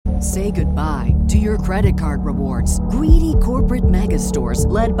Say goodbye to your credit card rewards. Greedy corporate mega stores,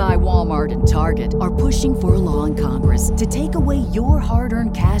 led by Walmart and Target, are pushing for a law in Congress to take away your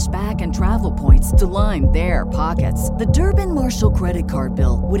hard-earned cash back and travel points to line their pockets. The Durbin-Marshall credit card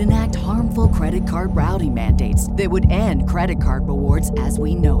bill would enact harmful credit card routing mandates that would end credit card rewards as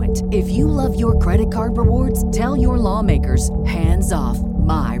we know it. If you love your credit card rewards, tell your lawmakers, hands off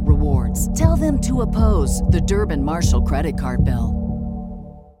my rewards. Tell them to oppose the Durbin-Marshall credit card bill.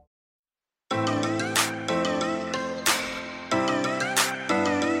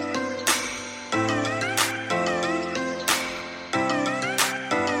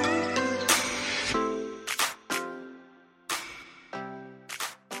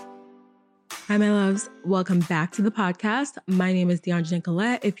 Hi, my loves. Welcome back to the podcast. My name is DeAndre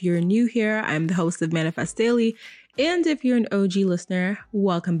Nicolette. If you're new here, I'm the host of Manifest Daily. And if you're an OG listener,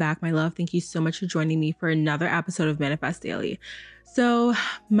 welcome back, my love. Thank you so much for joining me for another episode of Manifest Daily. So,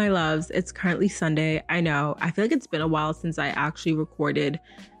 my loves, it's currently Sunday. I know. I feel like it's been a while since I actually recorded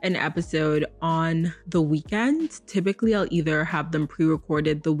an episode on the weekend. Typically, I'll either have them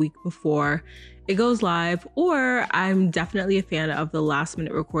pre-recorded the week before it goes live, or I'm definitely a fan of the last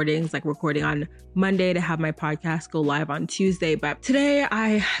minute recordings, like recording on Monday to have my podcast go live on Tuesday. But today I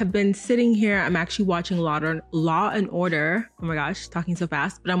have been sitting here. I'm actually watching Law and Order. Oh my gosh, talking so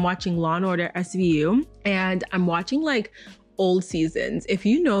fast, but I'm watching Law and Order SVU, and I'm watching like old seasons. If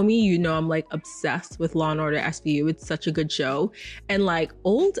you know me, you know I'm like obsessed with Law and Order SVU. It's such a good show. And like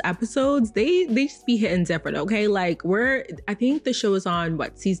old episodes, they just be hitting different, okay? Like I think the show is on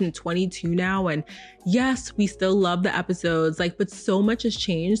season 22 now, and yes, we still love the episodes, like, but so much has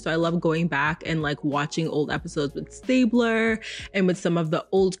changed. So I love going back and like watching old episodes with Stabler and with some of the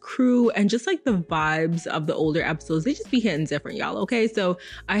old crew, and just like the vibes of the older episodes, they just be hitting different, y'all, okay? So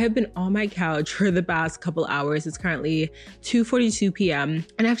I have been on my couch for the past couple hours. It's currently 2:42 p.m.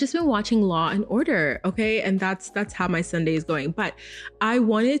 and I've just been watching Law and Order, okay? And that's how my Sunday is going. But I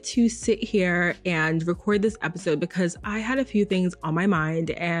wanted to sit here and record this episode because I had a few things on my mind,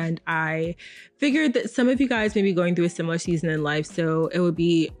 and I figured that some of you guys may be going through a similar season in life, so it would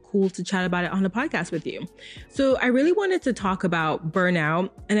be cool to chat about it on the podcast with you. So I really wanted to talk about burnout,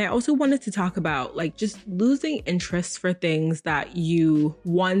 and I also wanted to talk about like just losing interest for things that you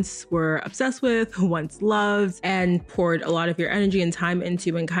once were obsessed with, once loved, and poured a lot of your energy and time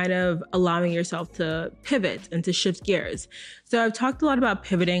into, and kind of allowing yourself to pivot and to shift gears. So I've talked a lot about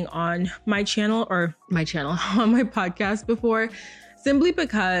pivoting on my channel, on my podcast before, simply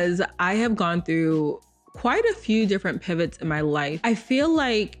because I have gone through quite a few different pivots in my life. I feel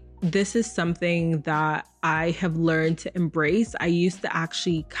like this is something that I have learned to embrace. I used to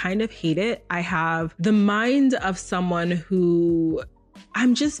actually kind of hate it. I have the mind of someone who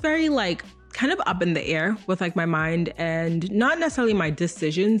I'm just very like kind of up in the air with like my mind, and not necessarily my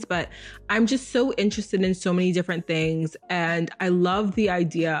decisions, but I'm just so interested in so many different things. And I love the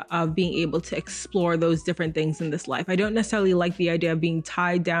idea of being able to explore those different things in this life. I don't necessarily like the idea of being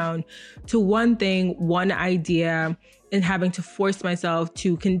tied down to one thing, one idea, and having to force myself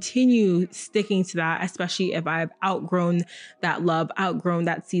to continue sticking to that, especially if I've outgrown that love, outgrown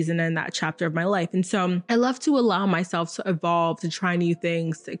that season and that chapter of my life. And so I love to allow myself to evolve, to try new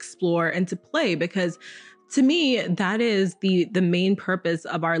things, to explore and to play, because to me, that is the main purpose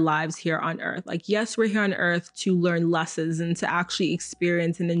of our lives here on earth. Like, yes, we're here on earth to learn lessons and to actually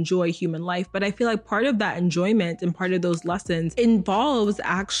experience and enjoy human life. But I feel like part of that enjoyment and part of those lessons involves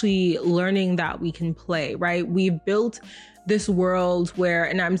actually learning that we can play, right? We've built this world where,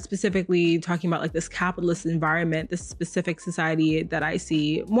 and I'm specifically talking about like this capitalist environment, this specific society that I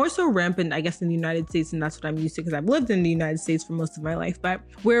see more so rampant, I guess, in the United States. And that's what I'm used to because I've lived in the United States for most of my life, but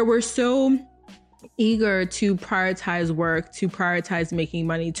where we're so eager to prioritize work, to prioritize making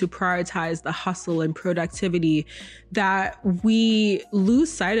money, to prioritize the hustle and productivity, that we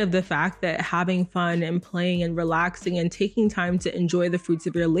lose sight of the fact that having fun and playing and relaxing and taking time to enjoy the fruits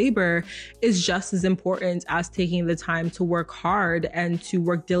of your labor is just as important as taking the time to work hard and to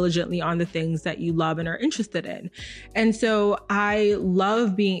work diligently on the things that you love and are interested in. And so I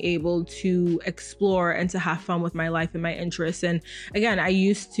love being able to explore and to have fun with my life and my interests. And again, I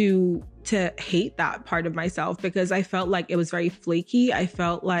used to hate that part of myself because I felt like it was very flaky. I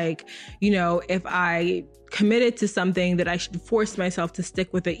felt like, if I committed to something, that I should force myself to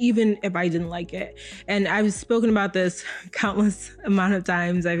stick with it, even if I didn't like it. And I've spoken about this countless amount of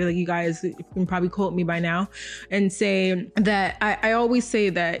times. I feel like you guys can probably quote me by now and say that I always say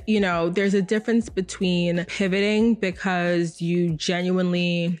that, you know, there's a difference between pivoting because you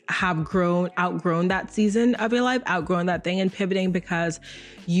genuinely have outgrown that season of your life, outgrown that thing, and pivoting because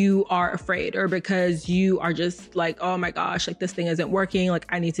you are afraid or because you are just like, oh my gosh, like this thing isn't working. Like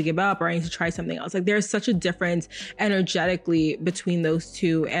I need to give up or I need to try something else. Like there's such a difference energetically between those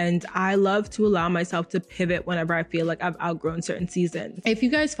two. And I love to allow myself to pivot whenever I feel like I've outgrown certain seasons. If you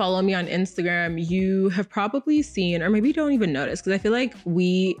guys follow me on Instagram, you have probably seen, or maybe you don't even notice, because I feel like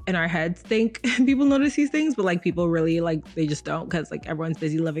we in our heads think people notice these things, but like people really like, they just don't, because like everyone's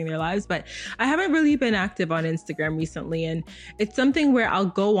busy living their lives. But I haven't really been active on Instagram recently. And it's something where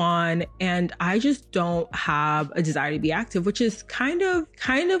I'll go on and I just don't have a desire to be active, which is kind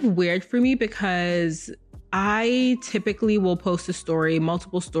of weird for me, because I typically will post a story,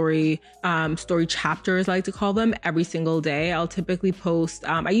 multiple story chapters, I like to call them, every single day. I'll typically post,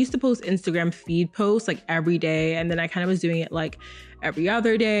 I used to post Instagram feed posts like every day. And then I kind of was doing it like every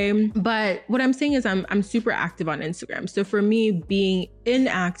other day. But what I'm saying is I'm super active on Instagram. So for me, being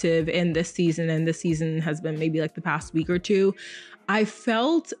inactive in this season, and this season has been maybe like the past week or two, I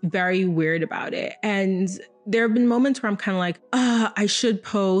felt very weird about it. And there have been moments where I'm kind of like, I should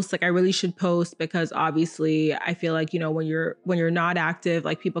post, like I really should post, because obviously I feel like, you know, when you're not active,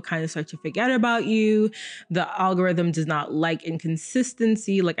 like people kind of start to forget about you. The algorithm does not like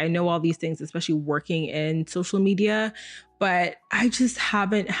inconsistency. Like I know all these things, especially working in social media, but I just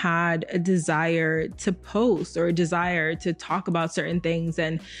haven't had a desire to post or a desire to talk about certain things.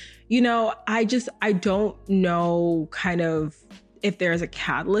 And, you know, I don't know kind of if there's a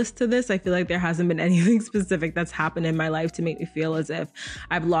catalyst to this. I feel like there hasn't been anything specific that's happened in my life to make me feel as if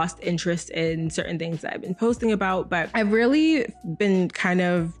I've lost interest in certain things that I've been posting about. But I've really been kind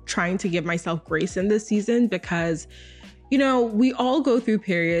of trying to give myself grace in this season, because you know, we all go through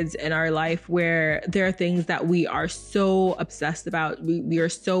periods in our life where there are things that we are so obsessed about, we are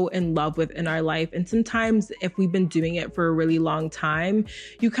so in love with in our life. And sometimes if we've been doing it for a really long time,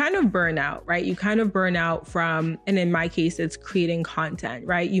 you kind of burn out, right? You kind of burn out from, and in my case, it's creating content,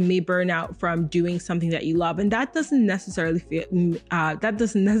 right? You may burn out from doing something that you love. And that doesn't necessarily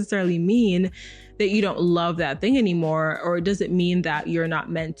mean that you don't love that thing anymore, or it doesn't mean that you're not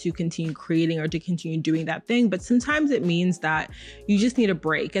meant to continue creating or to continue doing that thing. But sometimes it means that you just need a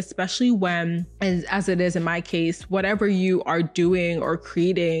break, especially when, as it is in my case, whatever you are doing or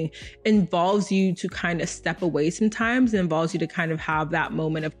creating involves you to kind of step away sometimes. It involves you to kind of have that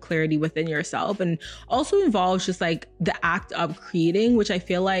moment of clarity within yourself, and also involves just like the act of creating, which I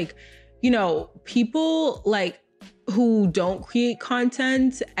feel like, you know, people like who don't create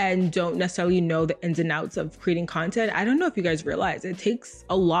content and don't necessarily know the ins and outs of creating content. I don't know if you guys realize it takes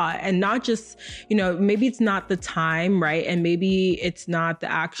a lot, and not just, you know, maybe it's not the time, right? And maybe it's not the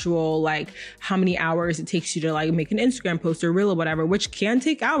actual, like how many hours it takes you to like make an Instagram post or reel or whatever, which can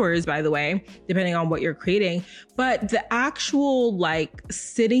take hours, by the way, depending on what you're creating. But the actual like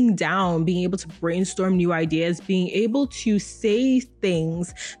sitting down, being able to brainstorm new ideas, being able to say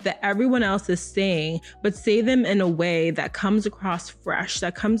things that everyone else is saying, but say them in a way that comes across fresh,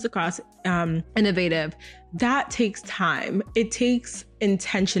 that comes across innovative, that takes time. It takes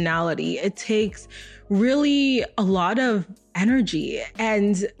intentionality. It takes really a lot of energy.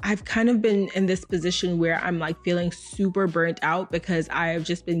 And I've kind of been in this position where I'm like feeling super burnt out, because I have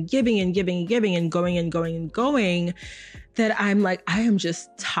just been giving and giving and giving and going and going and going, that I'm like, I am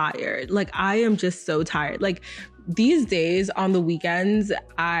just tired. Like I am just so tired. Like these days on the weekends,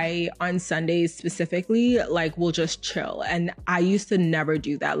 on Sundays specifically, like will just chill. And I used to never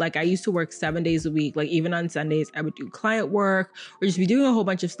do that. Like I used to work 7 days a week. Like even on Sundays, I would do client work or just be doing a whole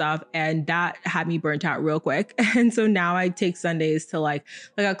bunch of stuff. And that had me burnt out real quick. And so now I take Sundays to like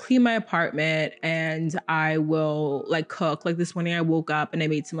I'll clean my apartment and I will like cook. Like this morning I woke up and I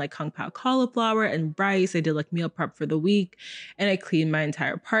made some like kung pao cauliflower and rice. I did like meal prep for the week and I cleaned my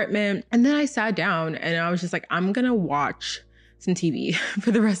entire apartment. And then I sat down and I was just like, I'm gonna watch some TV for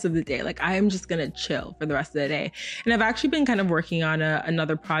the rest of the day. Like I am just gonna chill for the rest of the day. And I've actually been kind of working on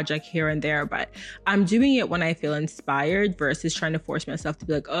another project here and there, but I'm doing it when I feel inspired versus trying to force myself to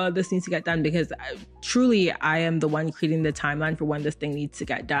be like, oh, this needs to get done, because truly I am the one creating the timeline for when this thing needs to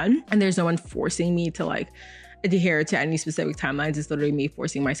get done. And there's no one forcing me to like adhere to any specific timelines. It's literally me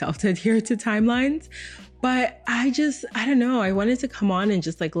forcing myself to adhere to timelines. But I don't know. I wanted to come on and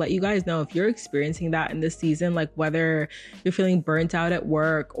just like let you guys know if you're experiencing that in this season, like whether you're feeling burnt out at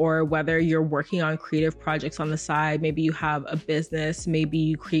work or whether you're working on creative projects on the side. Maybe you have a business, maybe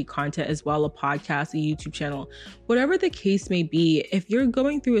you create content as well, a podcast, a YouTube channel, whatever the case may be. If you're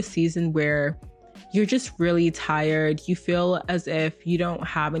going through a season where you're just really tired, you feel as if you don't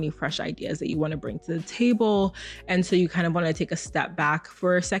have any fresh ideas that you want to bring to the table. And so you kind of want to take a step back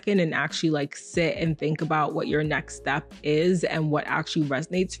for a second and actually like sit and think about what your next step is and what actually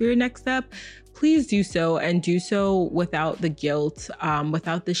resonates for your next step. Please do so, and do so without the guilt,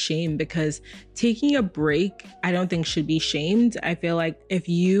 without the shame, because taking a break, I don't think should be shamed. I feel like if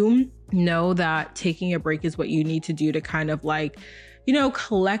you know that taking a break is what you need to do to kind of like, you know,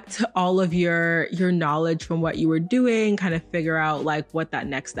 collect all of your knowledge from what you were doing, kind of figure out like what that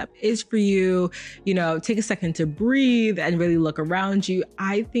next step is for you, you know, take a second to breathe and really look around you.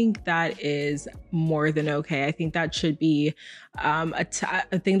 I think that is more than okay. I think that should be a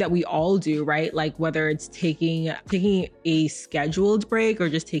thing that we all do, right? Like whether it's taking a scheduled break or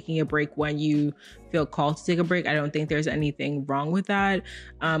just taking a break when you feel called to take a break. I don't think there's anything wrong with that.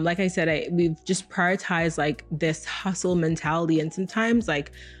 Like I said, we've just prioritized like this hustle mentality. And sometimes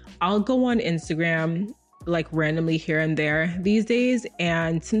like I'll go on Instagram like randomly here and there these days,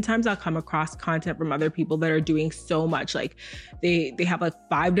 and sometimes I'll come across content from other people that are doing so much. Like they have like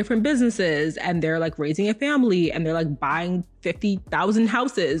 5 different businesses and they're like raising a family and they're like buying 50,000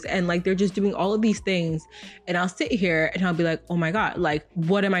 houses and like they're just doing all of these things. And I'll sit here and I'll be like, oh my God, like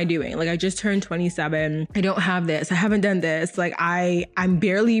what am I doing? Like I just turned 27. I don't have this. I haven't done this. Like I'm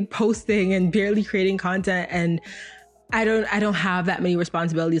barely posting and barely creating content, and I don't have that many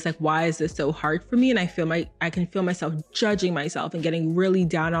responsibilities. Like, why is this so hard for me? And I can feel myself judging myself and getting really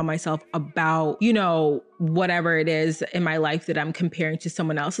down on myself about, you know, whatever it is in my life that I'm comparing to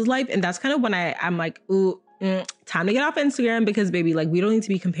someone else's life. And that's kind of when I'm like, ooh, time to get off Instagram, because baby, like we don't need to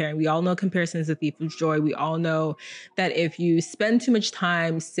be comparing. We all know comparison is a thief of joy. We all know that if you spend too much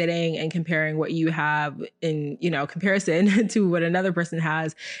time sitting and comparing what you have in, you know, comparison to what another person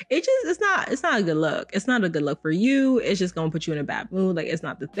has, it's not a good look. It's not a good look for you. It's just going to put you in a bad mood. Like it's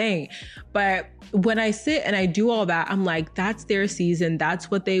not the thing. But when I sit and I do all that, I'm like, that's their season. That's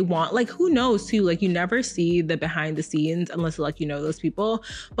what they want. Like, who knows too? Like you never see the behind the scenes unless like, you know, those people,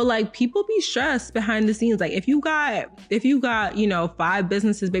 but like people be stressed behind the scenes. Like if you got, you know, 5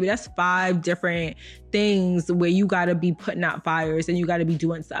 businesses, baby, that's 5 different things where you got to be putting out fires and you got to be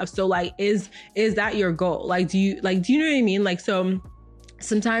doing stuff. So like, is that your goal? Like, do you know what I mean? Like, so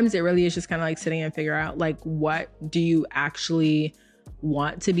sometimes it really is just kind of like sitting and figure out like, what do you actually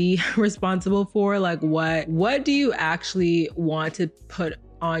want to be responsible for? Like, what do you actually want to put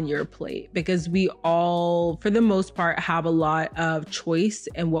on your plate? Because we all, for the most part, have a lot of choice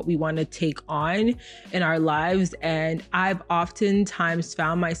in what we want to take on in our lives. And I've oftentimes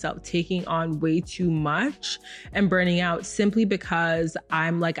found myself taking on way too much and burning out simply because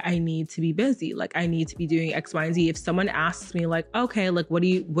I'm like, I need to be busy. Like I need to be doing X, Y, and Z. If someone asks me like, okay, like what are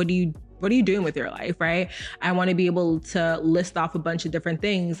you doing with your life? Right? I want to be able to list off a bunch of different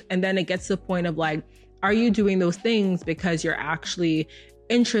things. And then it gets to the point of like, are you doing those things because you're actually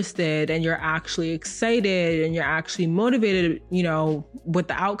interested and you're actually excited and you're actually motivated, you know, with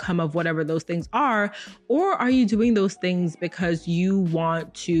the outcome of whatever those things are? Or are you doing those things because you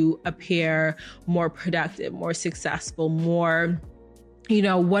want to appear more productive, more successful, more, you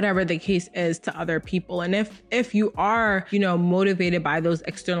know, whatever the case is to other people? And if you are, you know, motivated by those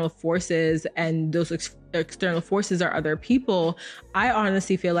external forces and those external forces are other people, I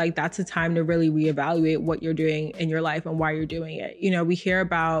honestly feel like that's a time to really reevaluate what you're doing in your life and why you're doing it. You know, we hear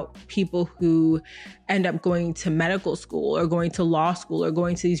about people who end up going to medical school or going to law school or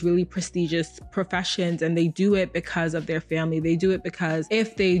going to these really prestigious professions, and they do it because of their family. They do it because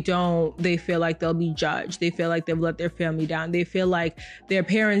if they don't, they feel like they'll be judged. They feel like they've let their family down. They feel like their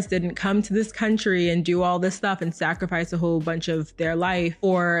parents didn't come to this country and do all this stuff and sacrifice a whole bunch of their life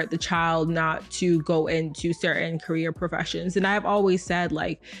for the child not to go into certain career professions. And I've always said,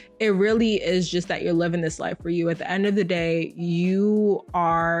 like, it really is just that you're living this life for you. At the end of the day, you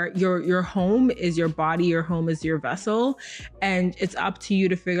are, your home is your body, your home is your vessel. And it's up to you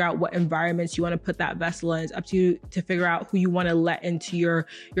to figure out what environments you want to put that vessel in. It's up to you to figure out who you want to let into your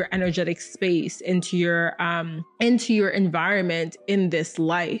energetic space, into your environment in this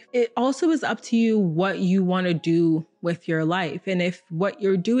life. It also is up to you what you want to do with your life. And if what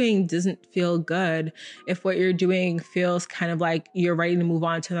you're doing doesn't feel good, if what you're doing feels kind of like you're ready to move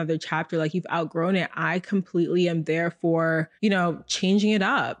on to another chapter, like you've outgrown it, I completely am there for, changing it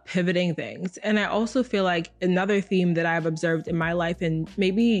up, pivoting things. And I also feel like another theme that I've observed in my life, and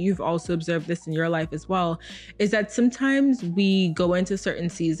maybe you've also observed this in your life as well, is that sometimes we go into certain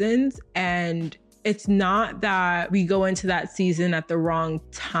seasons and it's not that we go into that season at the wrong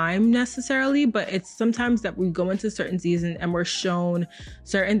time necessarily, but it's sometimes that we go into certain season and we're shown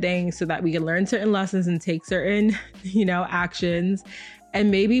certain things so that we can learn certain lessons and take certain, actions. And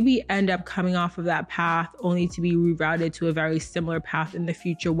maybe we end up coming off of that path only to be rerouted to a very similar path in the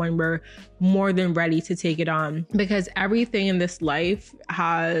future when we're more than ready to take it on. Because everything in this life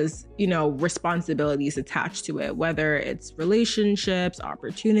has, responsibilities attached to it, whether it's relationships,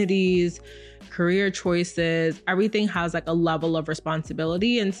 opportunities, career choices, everything has like a level of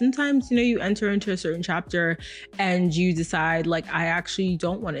responsibility. And sometimes, you enter into a certain chapter and you decide like, I actually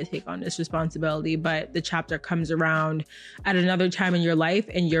don't want to take on this responsibility, but the chapter comes around at another time in your life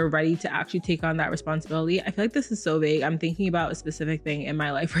and you're ready to actually take on that responsibility. I feel like this is so vague. I'm thinking about a specific thing in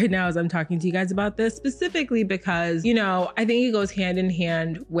my life right now as I'm talking to you guys about this, specifically because, I think it goes hand in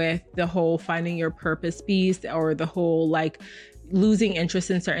hand with the whole finding your purpose piece, or the whole like losing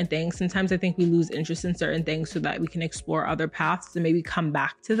interest in certain things. Sometimes I think we lose interest in certain things so that we can explore other paths and maybe come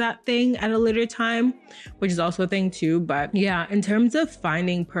back to that thing at a later time, which is also a thing too. But yeah, in terms of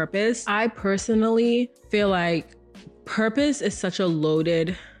finding purpose, I personally feel like purpose is such a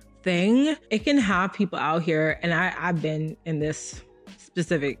loaded thing. It can have people out here, and I've been in this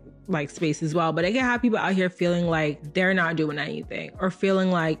specific space as well, but it can have people out here feeling like they're not doing anything or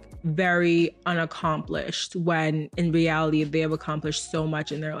feeling like very unaccomplished when in reality they have accomplished so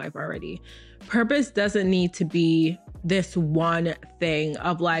much in their life already. Purpose doesn't need to be this one thing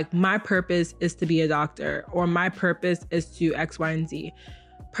of like, my purpose is to be a doctor, or my purpose is to X, Y, and Z.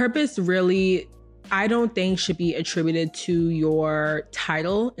 Purpose really, I don't think should be attributed to your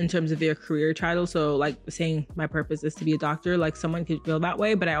title in terms of your career title. So like saying my purpose is to be a doctor, like someone could feel that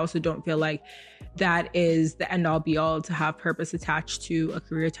way, but I also don't feel like that is the end all be all to have purpose attached to a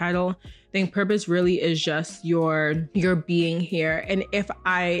career title. I think purpose really is just your being here. And if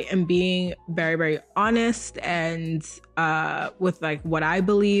I am being very, very honest and with like what I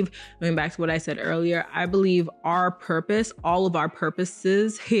believe, going back to what I said earlier, I believe our purpose, all of our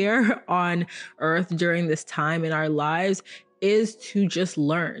purposes here on earth during this time in our lives is to just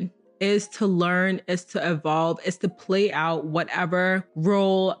learn. Is to learn, is to evolve, is to play out whatever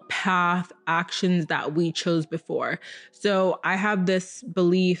role, path, actions that we chose before. So I have this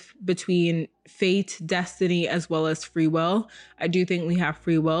belief between fate, destiny, as well as free will. I do think we have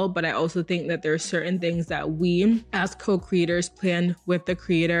free will, but I also think that there are certain things that we as co-creators planned with the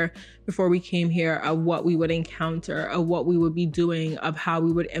creator before we came here, of what we would encounter, of what we would be doing, of how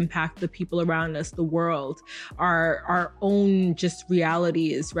we would impact the people around us, the world, our own just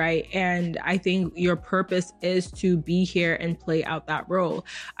realities, right? And I think your purpose is to be here and play out that role.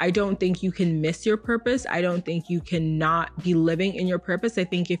 I don't think you can miss your purpose. I don't think you can not be living in your purpose. I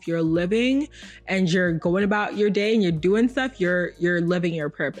think if you're living and you're going about your day and you're doing stuff, you're living your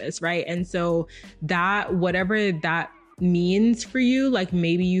purpose, right? And so that, whatever that means for you, like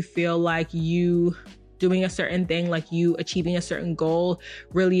maybe you feel like you doing a certain thing, like you achieving a certain goal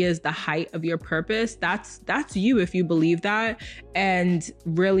really is the height of your purpose. That's you if you believe that. And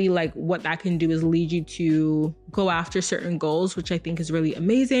really like what that can do is lead you to go after certain goals, which I think is really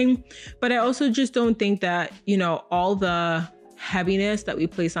amazing. But I also just don't think that, all the heaviness that we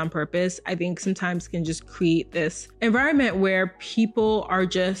place on purpose, I think sometimes can just create this environment where people are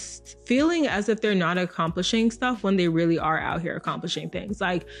just feeling as if they're not accomplishing stuff when they really are out here accomplishing things.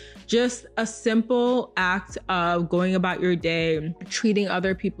 Like just a simple act of going about your day, treating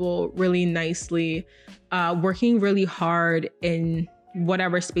other people really nicely, working really hard in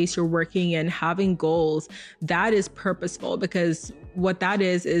whatever space you're working in, having goals, that is purposeful, because what that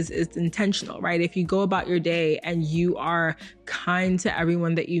is intentional, right? If you go about your day and you are kind to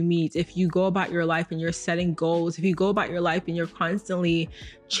everyone that you meet, if you go about your life and you're setting goals, if you go about your life and you're constantly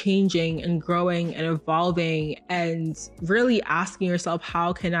changing and growing and evolving and really asking yourself,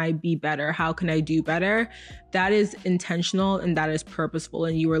 how can I be better? How can I do better? That is intentional and that is purposeful,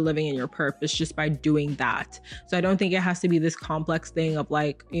 and you are living in your purpose just by doing that. So I don't think it has to be this complex thing of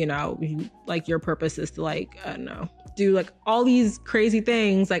like, like your purpose is to like, I don't know, do like all these crazy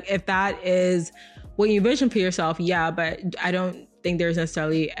things. Like if that is what you envision for yourself, yeah, but I don't think there's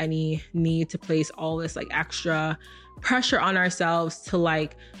necessarily any need to place all this like extra pressure on ourselves to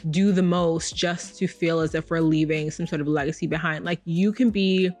like do the most just to feel as if we're leaving some sort of legacy behind. Like you can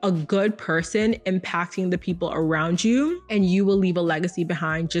be a good person impacting the people around you, and you will leave a legacy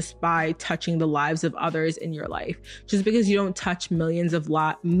behind just by touching the lives of others in your life. Just because you don't touch millions of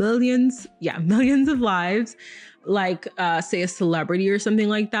lives, like say a celebrity or something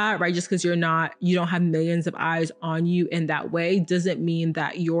like that, right? Just because you don't have millions of eyes on you in that way doesn't mean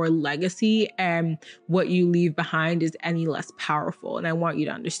that your legacy and what you leave behind is any less powerful. And I want you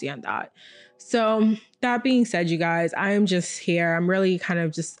to understand that. So that being said, you guys, I am just here. I'm really kind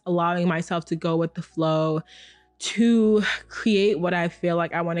of just allowing myself to go with the flow, to create what I feel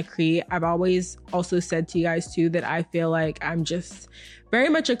like I want to create. I've always also said to you guys too that I feel like I'm just very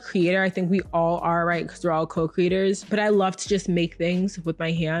much a creator. I think we all are, right? Because we're all co-creators. But I love to just make things with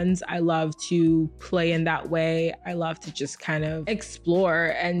my hands. I love to play in that way. I love to just kind of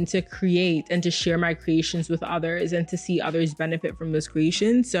explore and to create and to share my creations with others and to see others benefit from those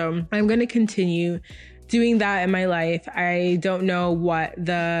creations. So I'm going to continue doing that in my life. I don't know what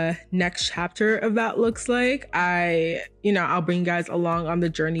the next chapter of that looks like. I'll bring you guys along on the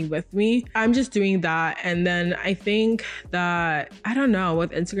journey with me. I'm just doing that. And then I think that, I don't know,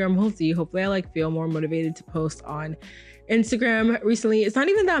 with Instagram, we'll see. Hopefully I feel more motivated to post on Instagram recently. It's not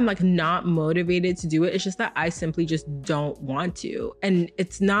even that I'm not motivated to do it. It's just that I simply just don't want to. And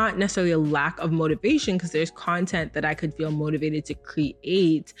it's not necessarily a lack of motivation, because there's content that I could feel motivated to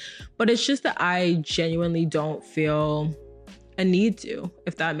create, but it's just that I genuinely don't feel a need to,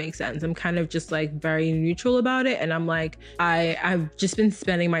 if that makes sense. I'm kind of just very neutral about it. And I'm I've just been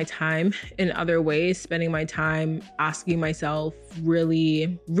spending my time in other ways, spending my time asking myself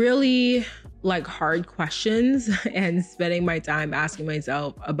really, really hard questions, and spending my time asking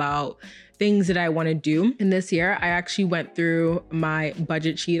myself about things that I want to do. And this year, I actually went through my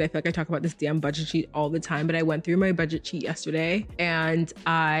budget sheet. I feel like I talk about this damn budget sheet all the time, but I went through my budget sheet yesterday and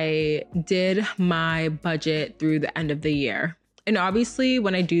I did my budget through the end of the year. And obviously,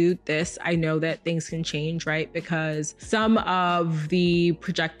 when I do this, I know that things can change, right? Because some of the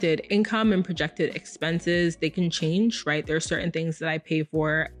projected income and projected expenses, they can change, right? There are certain things that I pay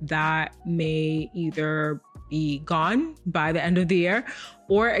for that may either be gone by the end of the year,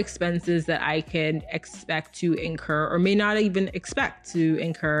 or expenses that I can expect to incur or may not even expect to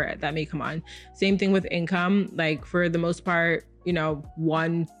incur that may come on. Same thing with income. For the most part,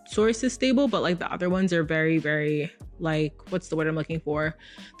 one source is stable, but the other ones are very, very what's the word I'm looking for?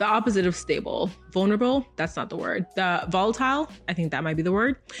 The opposite of stable. Vulnerable? That's not the word. The volatile? I think that might be the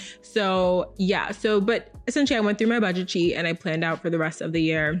word. So yeah. But essentially I went through my budget sheet and I planned out for the rest of the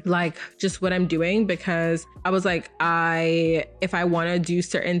year, just what I'm doing, because I was if I want to do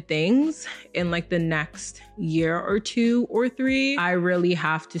certain things in the next year or 2 or 3, I really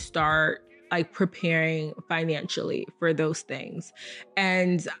have to start preparing financially for those things.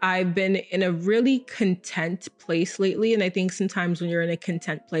 And I've been in a really content place lately. And I think sometimes when you're in a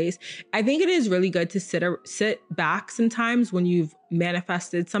content place, I think it is really good to sit back sometimes when you've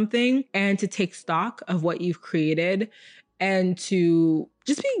manifested something and to take stock of what you've created and to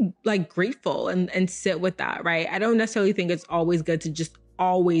just be grateful and sit with that, right? I don't necessarily think it's always good to just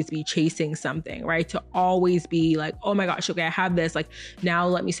always be chasing something, right? To always be oh my gosh, okay, I have this. Now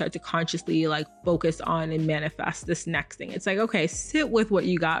let me start to consciously focus on and manifest this next thing. It's okay, sit with what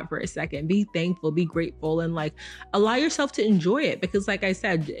you got for a second. Be thankful, be grateful, and allow yourself to enjoy it. Because like I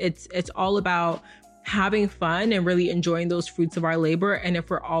said, it's all about having fun and really enjoying those fruits of our labor. And if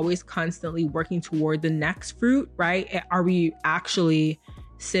we're always constantly working toward the next fruit, right? Are we actually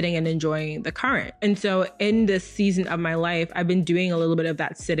sitting and enjoying the current? And so in this season of my life, I've been doing a little bit of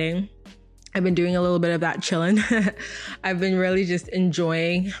that sitting. I've been doing a little bit of that chilling. I've been really just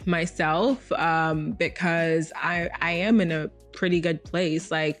enjoying myself because I am in a pretty good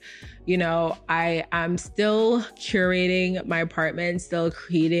place. I'm still curating my apartment, still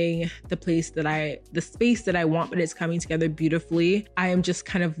creating the space that I want, but it's coming together beautifully. I am just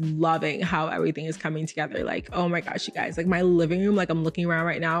kind of loving how everything is coming together. Oh my gosh, you guys, my living room, I'm looking around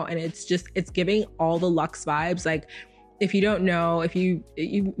right now and it's giving all the luxe vibes. If you don't know, if you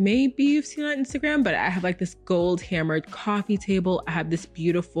maybe you've seen it on Instagram, but I have this gold hammered coffee table. I have this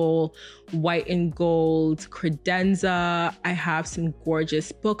beautiful white and gold credenza. I have some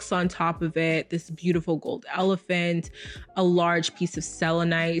gorgeous books on top of it, this beautiful gold elephant, a large piece of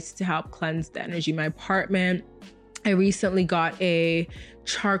selenite to help cleanse the energy in my apartment. I recently got a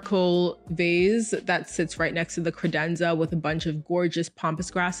charcoal vase that sits right next to the credenza with a bunch of gorgeous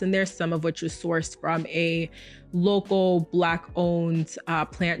pampas grass in there, some of which was sourced from a local Black-owned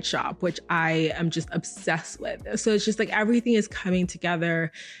plant shop, which I am just obsessed with. So it's just like everything is coming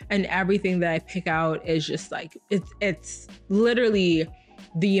together, and everything that I pick out is just like, it's literally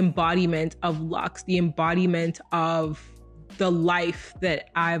the embodiment of luxe, the embodiment of the life that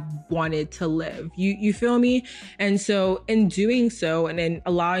I've wanted to live. You feel me? And so in doing so, and in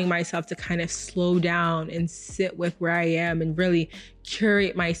allowing myself to kind of slow down and sit with where I am and really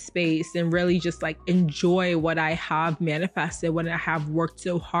curate my space and really just like enjoy what I have manifested, what I have worked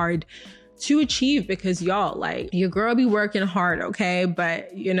so hard to achieve, because y'all, like, your girl be working hard, okay?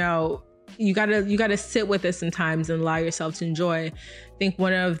 But you know, you gotta sit with it sometimes and allow yourself to enjoy. I think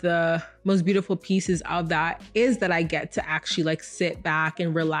one of the most beautiful pieces of that is that I get to actually like sit back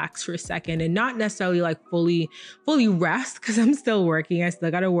and relax for a second and not necessarily like fully rest, because I'm still working. I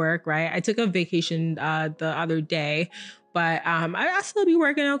still gotta work, right? I took a vacation the other day, but I still be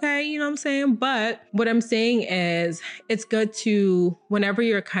working, okay? You know what I'm saying? But what I'm saying is it's good to, whenever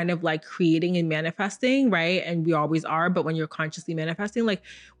you're kind of like creating and manifesting, right? And we always are, but when you're consciously manifesting, like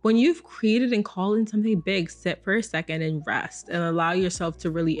when you've created and called in something big, sit for a second and rest and allow yourself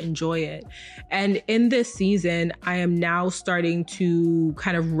to really enjoy it. And in this season, I am now starting to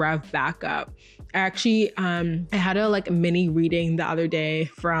kind of rev back up. Actually, I had a like mini reading the other day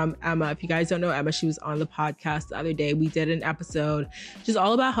from Emma. If you guys don't know Emma, she was on the podcast the other day. We did an episode just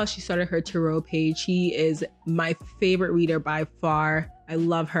all about how she started her tarot page. She is my favorite reader by far. I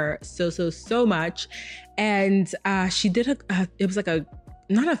love her so much. And she did it was like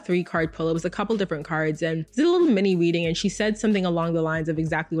not a 3-card pull, it was a couple different cards, and did a little mini reading, and she said something along the lines of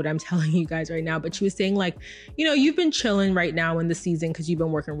exactly what I'm telling you guys right now. But she was saying like, you know, you've been chilling right now in the season because you've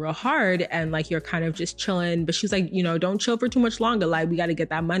been working real hard and like you're kind of just chilling. But she's like, you know, don't chill for too much longer. Like, we got to get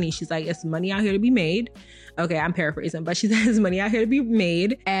that money. She's like, it's money out here to be made. Okay, I'm paraphrasing, but she says it's money out here to be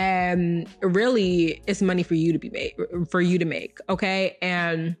made, and really it's money for you to be made, for you to make. Okay.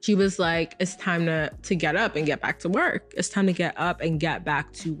 And she was like, it's time to get up and get back to work. It's time to get up and get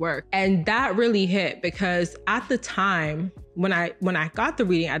back to work. And that really hit, because at the time when I got the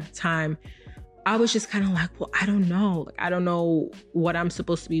reading, at the time I was just kind of like, well, I don't know. Like, I don't know what I'm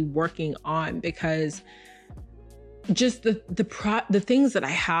supposed to be working on, because just the things that I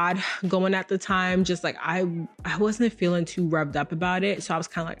had going at the time, just like I wasn't feeling too revved up about it. So I was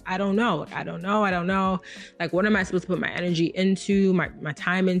kind of like, I don't know. Like, what am I supposed to put my energy into, my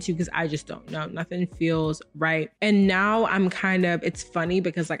time into? Because I just don't know. Nothing feels right. And now I'm kind of, it's funny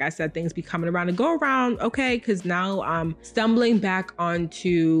because like I said, things be coming around and go around. Okay. Because now I'm stumbling back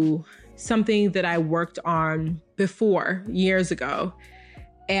onto something that I worked on before years ago,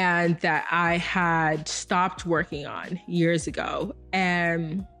 and that I had stopped working on years ago.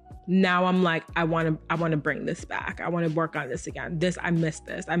 And now I'm like, I want to bring this back. I want to work on this again. I miss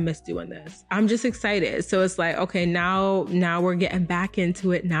doing this. I'm just excited. So it's like, okay, now we're getting back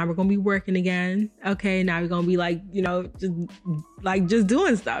into it. Now we're going to be working again. Okay. Now we're going to be like, you know, just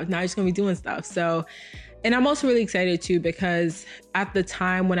doing stuff. Now it's going to be doing stuff. So, and I'm also really excited too, because at the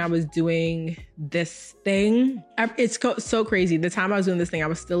time when I was doing this thing, it's so crazy. The time I was doing this thing, I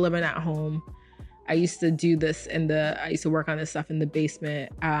was still living at home. I used to do this I used to work on this stuff in the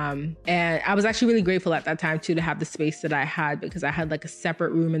basement. And I was actually really grateful at that time too, to have the space that I had, because I had like a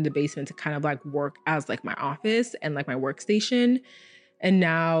separate room in the basement to kind of like work as like my office and like my workstation. And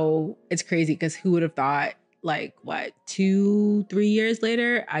now it's crazy, because who would have thought, like, what, 2-3 years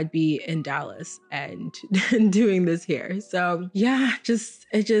later, I'd be in Dallas and doing this here. So yeah,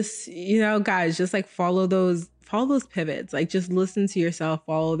 you know, guys, just like follow those pivots, like just listen to yourself,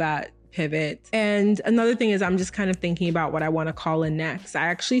 follow that pivot. And another thing is, I'm just kind of thinking about what I want to call in next. I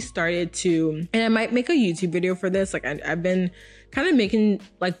actually started to, and I might make a YouTube video for this. Like I've been kind of making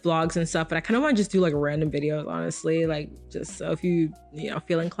like vlogs and stuff, but I kind of want to just do like random videos, honestly, like just so if you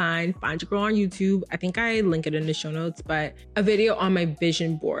feel inclined, find your girl on YouTube. I think I link it in the show notes, but a video on my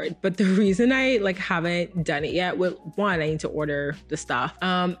vision board. But the reason I like haven't done it yet, well, one, I need to order the stuff.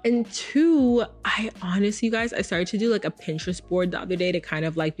 And two, I honestly, you guys, I started to do like a Pinterest board the other day to kind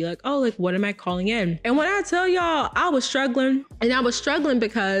of like be like, oh, like what am I calling in? And when I tell y'all, I was struggling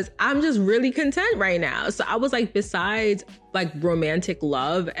because I'm just really content right now. So I was like, besides like romantic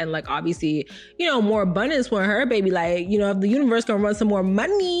love and like obviously, you know, more abundance for her, baby. Like, you know, if the universe can run some more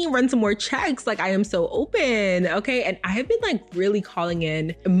money, run some more checks, like I am so open. Okay. And I have been like really calling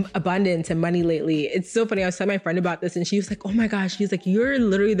in abundance and money lately. It's so funny. I was telling my friend about this and she was like, oh my gosh, she's like, you're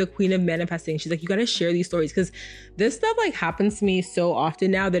literally the queen of manifesting. She's like, you got to share these stories because this stuff like happens to me so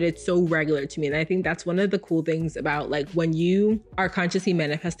often now that it's so regular to me. And I think that's one of the cool things about like when you are consciously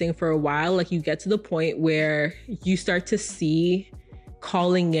manifesting for a while, like you get to the point where you start to see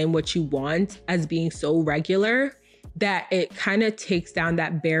calling in what you want as being so regular that it kind of takes down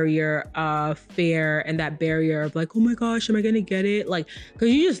that barrier of fear and that barrier of like, oh my gosh, am I gonna get it? Like, cause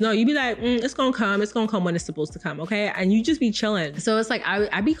you just know, you be like, it's gonna come when it's supposed to come, okay? And you just be chilling. So it's like,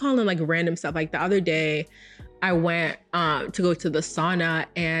 I be calling like random stuff. Like the other day, I went to go to the sauna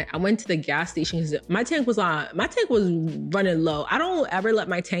and I went to the gas station because my tank was running low. I don't ever let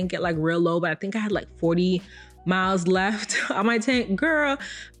my tank get like real low, but I think I had like 40 miles left on my tank. Girl,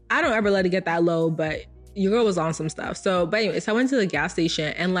 I don't ever let it get that low, but your girl was on some stuff. So, but anyways, I went to the gas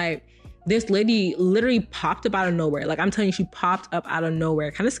station and like this lady literally popped up out of nowhere. Like I'm telling you, she popped up out of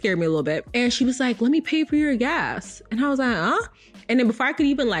nowhere. Kind of scared me a little bit. And she was like, let me pay for your gas. And I was like, huh? And then before I could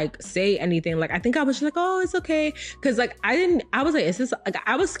even like say anything, like I think I was just like, oh, it's okay. Cause like I was like, is this like,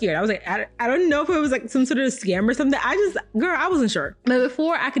 I was scared. I was like, I don't know if it was like some sort of scam or something. I wasn't sure. But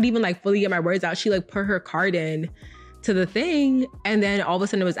before I could even like fully get my words out, she like put her card in to the thing. And then all of a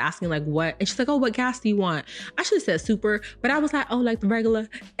sudden it was asking like what, and she's like, oh, what gas do you want? I should have said super, but I was like, oh, like the regular.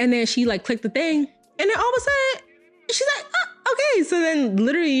 And then she like clicked the thing and then all of a sudden she's like, oh, okay. So then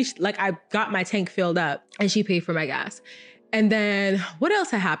literally like I got my tank filled up and she paid for my gas. And then what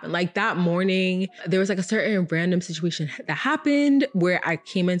else had happened? Like that morning, there was like a certain random situation that happened where I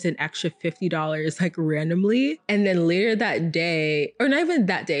came into an extra $50 like randomly. And then later that day, or not even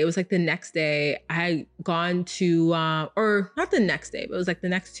that day, it was like the next day I had gone to, or not the next day, but it was like the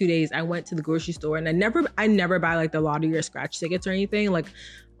next 2 days I went to the grocery store and I never buy like the lottery or scratch tickets or anything. Like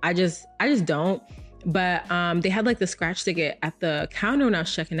I just don't. But they had like the scratch ticket at the counter when I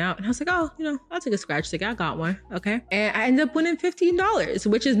was checking out. And I was like, oh, you know, I'll take a scratch ticket. I got one. Okay. And I ended up winning $15,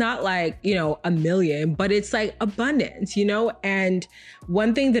 which is not like, you know, a million, but it's like abundance, you know? And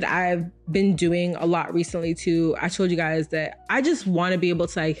one thing that I've been doing a lot recently too, I told you guys that I just want to be able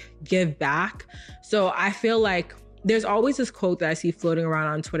to like give back. So I feel like there's always this quote that I see floating around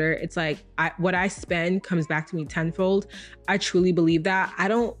on Twitter. It's like, what I spend comes back to me tenfold. I truly believe that. I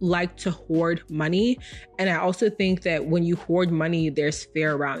don't like to hoard money. And I also think that when you hoard money, there's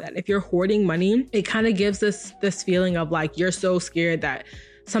fear around that. If you're hoarding money, it kind of gives this feeling of like, you're so scared that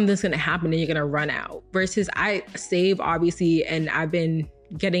something's going to happen and you're going to run out. Versus I save, obviously, and I've been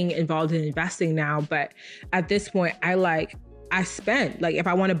getting involved in investing now. But at this point, I spend, like if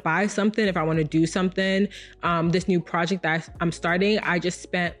I want to buy something, if I want to do something, this new project that I'm starting, I just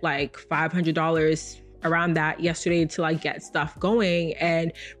spent like $500 around that yesterday to like get stuff going.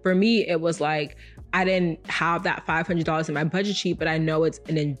 And for me, it was like, I didn't have that $500 in my budget sheet, but I know it's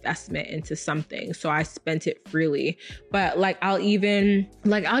an investment into something. So I spent it freely. But like, I'll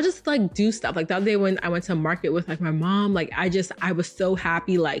just like do stuff. Like the other day when I went to market with like my mom, like I was so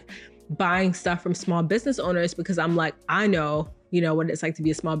happy, like buying stuff from small business owners because I'm like, I know, you know, what it's like to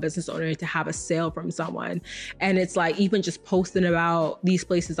be a small business owner, to have a sale from someone. And it's like, even just posting about these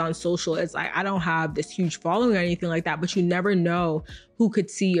places on social, it's like, I don't have this huge following or anything like that, but you never know who could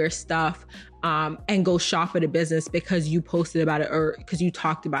see your stuff and go shop at a business because you posted about it or because you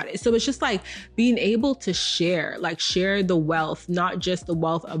talked about it. So it's just like being able to share the wealth, not just the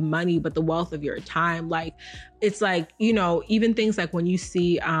wealth of money, but the wealth of your time. Like, it's like, you know, even things like when you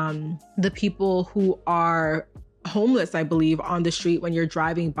see the people who are homeless, I believe, on the street when you're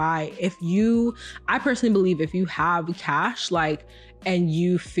driving by, I personally believe if you have cash, like, and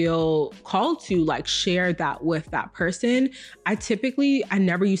you feel called to like share that with that person. I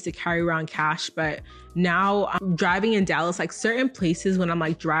never used to carry around cash, but now I'm driving in Dallas, like certain places, when I'm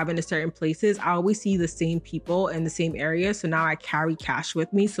like driving to certain places, I always see the same people in the same area. So now I carry cash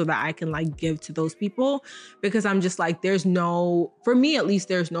with me so that I can like give to those people, because I'm just like, for me at least,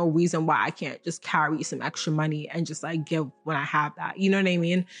 there's no reason why I can't just carry some extra money and just like give when I have that. You know what I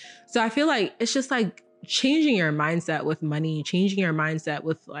mean? So I feel like it's just like changing your mindset with money, changing your mindset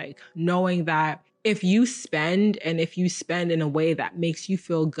with like knowing that if you spend in a way that makes you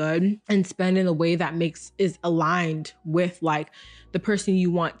feel good and spend in a way that is aligned with like the person you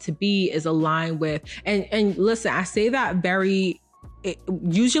want to be, is aligned with, and listen, I say that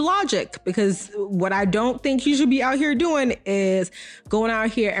use your logic, because what I don't think you should be out here doing is going out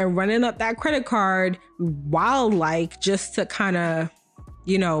here and running up that credit card wild, like just to kind of,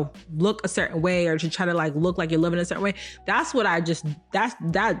 look a certain way or to try to like look like you're living a certain way. That's what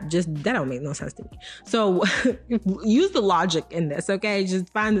that don't make no sense to me. So use the logic in this, okay? Just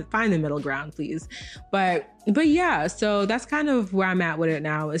find the middle ground, please. But yeah, so that's kind of where I'm at with it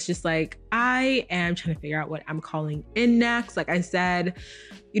now. It's just like, I am trying to figure out what I'm calling in next. Like I said,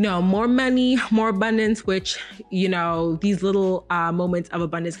 more money, more abundance, which, these little moments of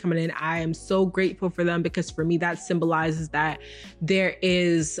abundance coming in, I am so grateful for them, because for me, that symbolizes that there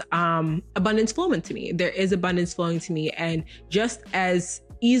is abundance flowing to me. There is abundance flowing to me. And just as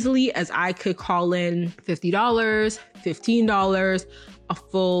easily as I could call in $50, $15, a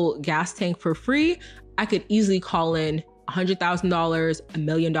full gas tank for free, I could easily call in $100,000, $1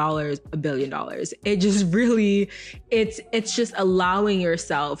 million, $1 billion. It just really, it's just allowing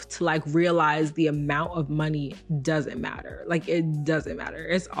yourself to like realize the amount of money doesn't matter. Like it doesn't matter.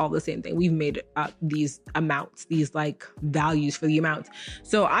 It's all the same thing. We've made up these amounts, these like values for the amounts.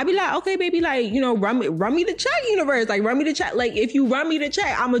 So I'd be like, okay, baby, like, run me the check, universe. Like run me the check. Like if you run me the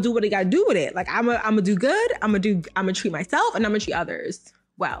check, I'm gonna do what I gotta do with it. Like I'm gonna do good. I'm gonna treat myself and I'm gonna treat others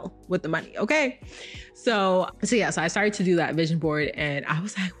well with the money. Okay. So yeah, so I started to do that vision board and I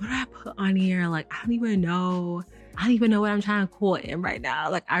was like, what do I put on here? Like, I don't even know what I'm trying to call in right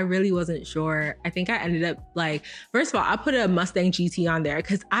now. Like, I really wasn't sure. I think I ended up like, first of all, I put a Mustang GT on there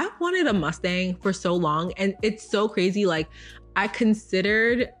because I wanted a Mustang for so long. And it's so crazy. Like, I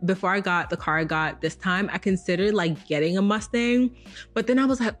considered, before I got the car I got this time, I considered like getting a Mustang, but then I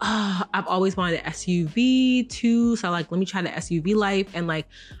was like, I've always wanted an SUV too. So like, let me try the SUV life. And like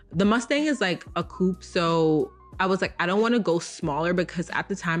the Mustang is like a coupe. So I was like, I don't want to go smaller, because at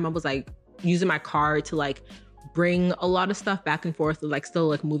the time I was like using my car to like bring a lot of stuff back and forth, like still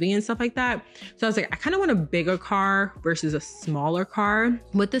like moving and stuff like that. So I was like, I kind of want a bigger car versus a smaller car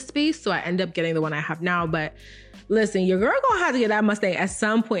with the space. So I ended up getting the one I have now. But listen, your girl gonna have to get that Mustang at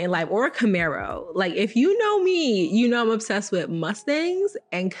some point in life, or a Camaro. Like if you know me, you know I'm obsessed with Mustangs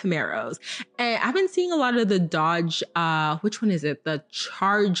and Camaros. And I've been seeing a lot of the Dodge, which one is it? The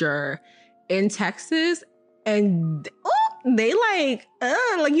Charger in Texas. And they like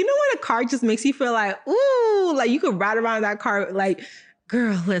when a car just makes you feel like, ooh, like you could ride around that car. Like,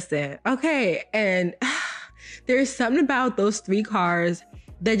 girl, listen, okay. And there's something about those three cars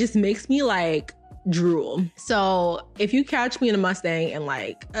that just makes me like drool. So if you catch me in a Mustang in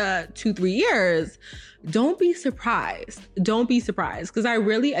like 2-3 years, don't be surprised. Don't be surprised. Because I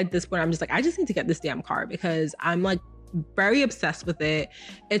really, at this point, I'm just like, I just need to get this damn car, because I'm like very obsessed with it.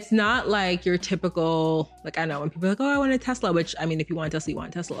 It's not like your typical, like, I know when people are like, oh, I want a Tesla, which I mean, if you want a Tesla, you want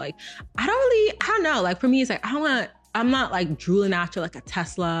a Tesla. Like, I don't know. Like for me, it's like, I'm not like drooling after like a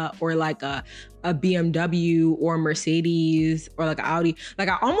Tesla or like a BMW or Mercedes or like an Audi. Like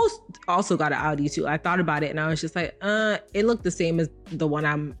I almost also got an Audi too. I thought about it and I was just like, it looked the same as the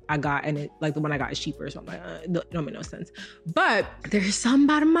one I got, and it like the one I got is cheaper. So I'm like, it don't make no sense. But there's something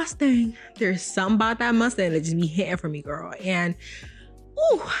about a Mustang. There's something about that Mustang that just be hitting for me, girl. And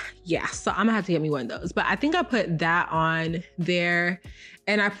yeah, so I'm gonna have to get me one of those. But I think I put that on there,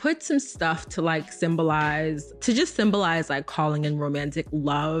 and I put some stuff to like symbolize like calling in romantic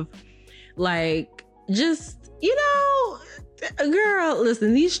love. Like, just, girl,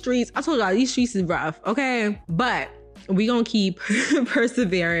 listen, these streets, I told y'all, these streets is rough, okay? But we gonna keep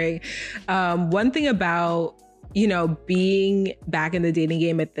persevering. One thing about, being back in the dating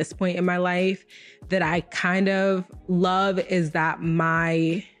game at this point in my life that I kind of love is that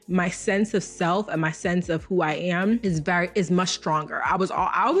my sense of self and my sense of who I am is much stronger. I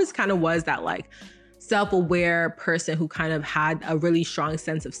always kind of was that like self-aware person who kind of had a really strong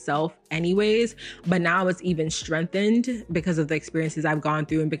sense of self anyways, but now it's even strengthened because of the experiences I've gone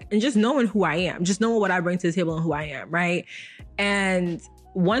through and just knowing who I am, just knowing what I bring to the table and who I am, right? And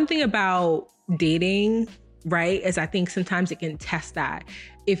one thing about dating, right, is I think sometimes it can test that.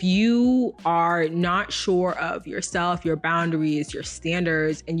 If you are not sure of yourself, your boundaries, your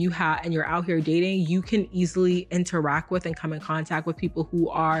standards, and you're out here dating, you can easily interact with and come in contact with people who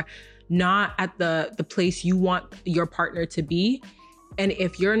are not at the place you want your partner to be. And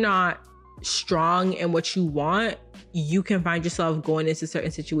if you're not strong in what you want, you can find yourself going into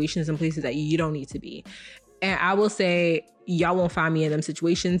certain situations and places that you don't need to be. And I will say, y'all won't find me in them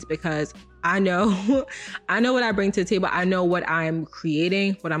situations, because I know what I bring to the table. I know what I'm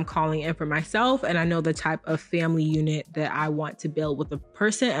creating, what I'm calling in for myself. And I know the type of family unit that I want to build with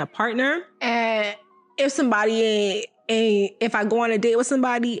a partner. And if somebody if I go on a date with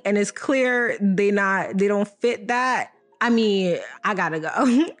somebody and it's clear they don't fit that, I mean, I gotta go.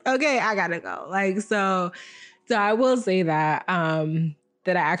 Okay, I gotta go. Like, so I will say that,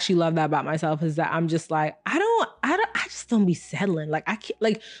 that I actually love that about myself, is that I'm just like, I I just don't be settling. Like I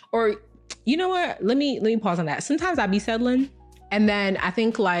can't or you know what? Let me pause on that. Sometimes I be settling, and then I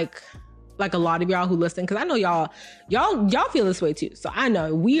think like a lot of y'all who listen, because I know y'all feel this way too. So I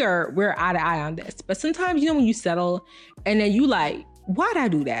know we're eye to eye on this. But sometimes, when you settle and then you like, why'd I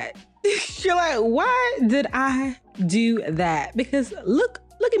do that? You're like, why did I do that? Because look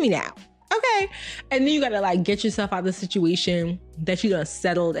at me now. Okay. And then you gotta like get yourself out of the situation that you done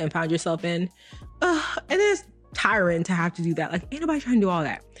settled and found yourself in. And it's tiring to have to do that. Like, ain't nobody trying to do all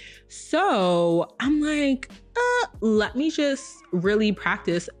that. So I'm like, let me just really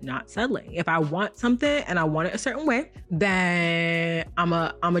practice not settling. If I want something and I want it a certain way, then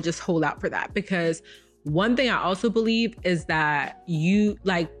I'ma just hold out for that. Because one thing I also believe is that you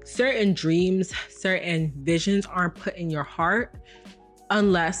like certain dreams, certain visions aren't put in your heart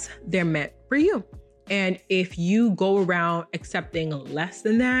unless they're meant for you. And if you go around accepting less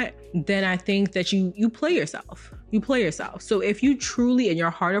than that, then I think that you play yourself. You play yourself. So if you truly in your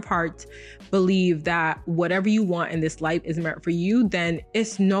heart of hearts believe that whatever you want in this life is meant for you, then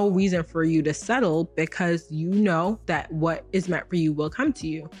it's no reason for you to settle, because you know that what is meant for you will come to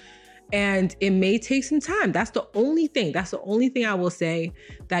you. And it may take some time. That's the only thing I will say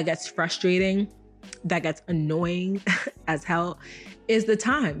that gets frustrating, that gets annoying as hell, is the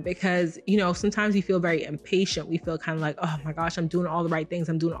time. Because, sometimes we feel very impatient. We feel kind of like, oh my gosh, I'm doing all the right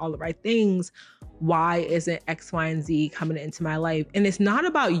things. Why isn't X, Y, and Z coming into my life? And it's not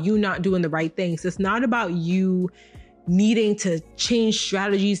about you not doing the right things. It's not about you needing to change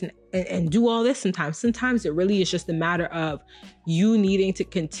strategies and do all this sometimes. Sometimes it really is just a matter of you needing to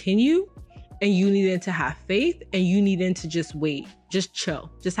continue, and you needing to have faith, and you needing to just wait, just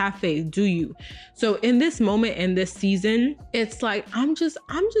chill, just have faith, do you. So in this moment, in this season, it's like, I'm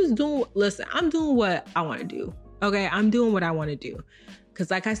doing what I want to do. Okay. I'm doing what I want to do. Cause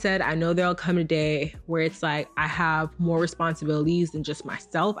like I said, I know there'll come a day where it's like, I have more responsibilities than just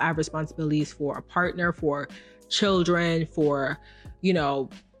myself. I have responsibilities for a partner, for children, for,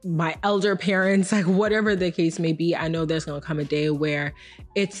 my elder parents, like whatever the case may be. I know there's going to come a day where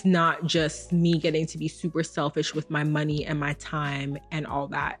it's not just me getting to be super selfish with my money and my time and all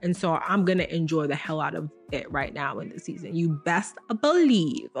that. And so I'm going to enjoy the hell out of it right now in this season. You best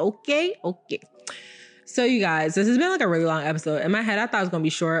believe. Okay. So you guys, this has been like a really long episode. In my head, I thought it was going to be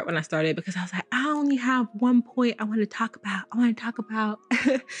short when I started, because I was like, I only have one point I want to talk about. I want to talk about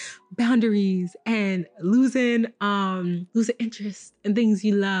boundaries and losing interest in things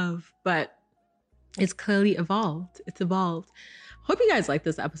you love. But it's clearly evolved. It's evolved. Hope you guys like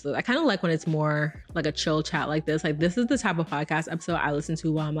this episode. I kind of like when it's more like a chill chat like this. Like, this is the type of podcast episode I listen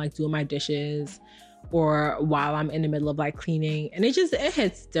to while I'm like doing my dishes, or while I'm in the middle of like cleaning, and it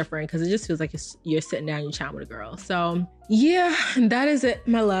hits different because it just feels like you're sitting down, you're chatting with a girl. So yeah, that is it,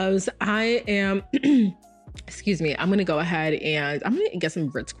 my loves. I am, excuse me, I'm going to go ahead and I'm going to get some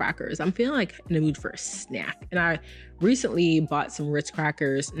Ritz crackers. I'm feeling like in the mood for a snack. And I recently bought some Ritz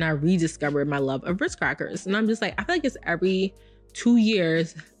crackers, and I rediscovered my love of Ritz crackers. And I'm just like, I feel like it's every 2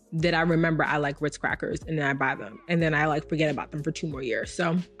 years that I remember I like Ritz crackers, and then I buy them, and then I like forget about them for 2 more years.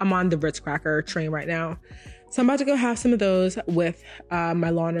 So I'm on the Ritz cracker train right now. So I'm about to go have some of those with my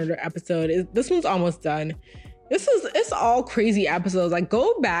Law & Order episode. This one's almost done. It's all crazy episodes. Like,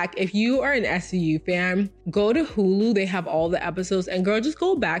 go back. If you are an SVU fan, go to Hulu. They have all the episodes, and girl, just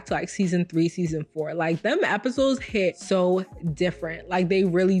go back to like season 3, season 4. Like, them episodes hit so different. Like, they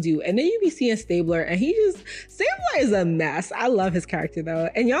really do. And then you be seeing Stabler, and Stabler is a mess. I love his character though.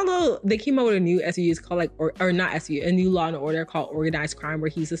 And y'all know they came out with a new SVU. It's called like, or not SVU, a new Law & Order called Organized Crime, where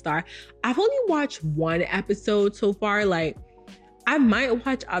he's the star. I've only watched one episode so far. Like, I might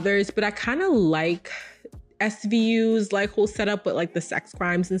watch others, but I kind of like SVU's like whole setup with like the sex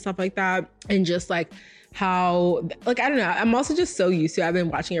crimes and stuff like that, and just like how, like, I don't know, I'm also just so used to it. I've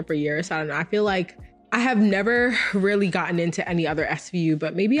been watching it for years, so I don't know, I feel like I have never really gotten into any other SVU,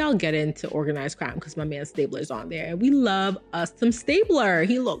 but maybe I'll get into Organized Crime because my man Stabler's on there, and we love us some Stabler.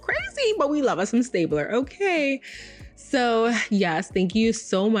 He look crazy, but we love us some Stabler. Okay, so yes, thank you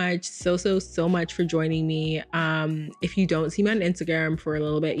so much, so much for joining me. If you don't see me on Instagram for a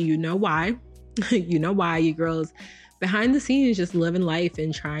little bit, you know why. You know why. You girls behind the scenes just living life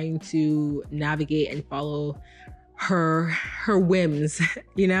and trying to navigate and follow her whims,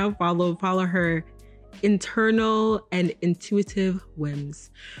 follow her internal and intuitive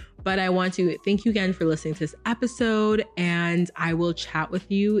whims. But I want to thank you again for listening to this episode, and I will chat with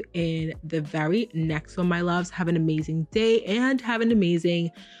you in the very next one, my loves. Have an amazing day and have an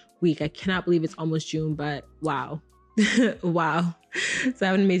amazing week. I cannot believe it's almost June, but wow. Wow. So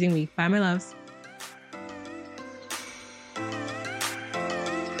have an amazing week. Bye, my loves.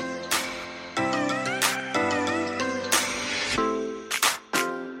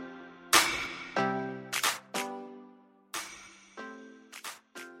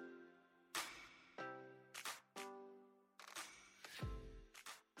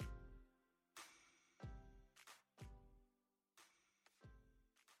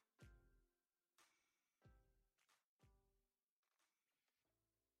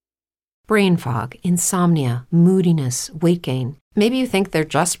 brain fog, insomnia, moodiness, weight gain. Maybe you think they're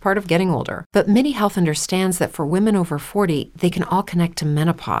just part of getting older, but MIDI Health understands that for women over 40, they can all connect to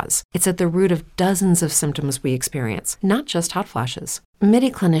menopause. It's at the root of dozens of symptoms we experience, not just hot flashes.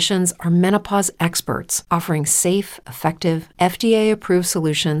 MIDI clinicians are menopause experts, offering safe, effective, FDA-approved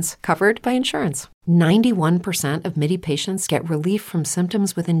solutions covered by insurance. 91% of MIDI patients get relief from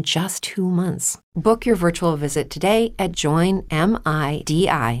symptoms within just 2 months. Book your virtual visit today at joinmidi.com.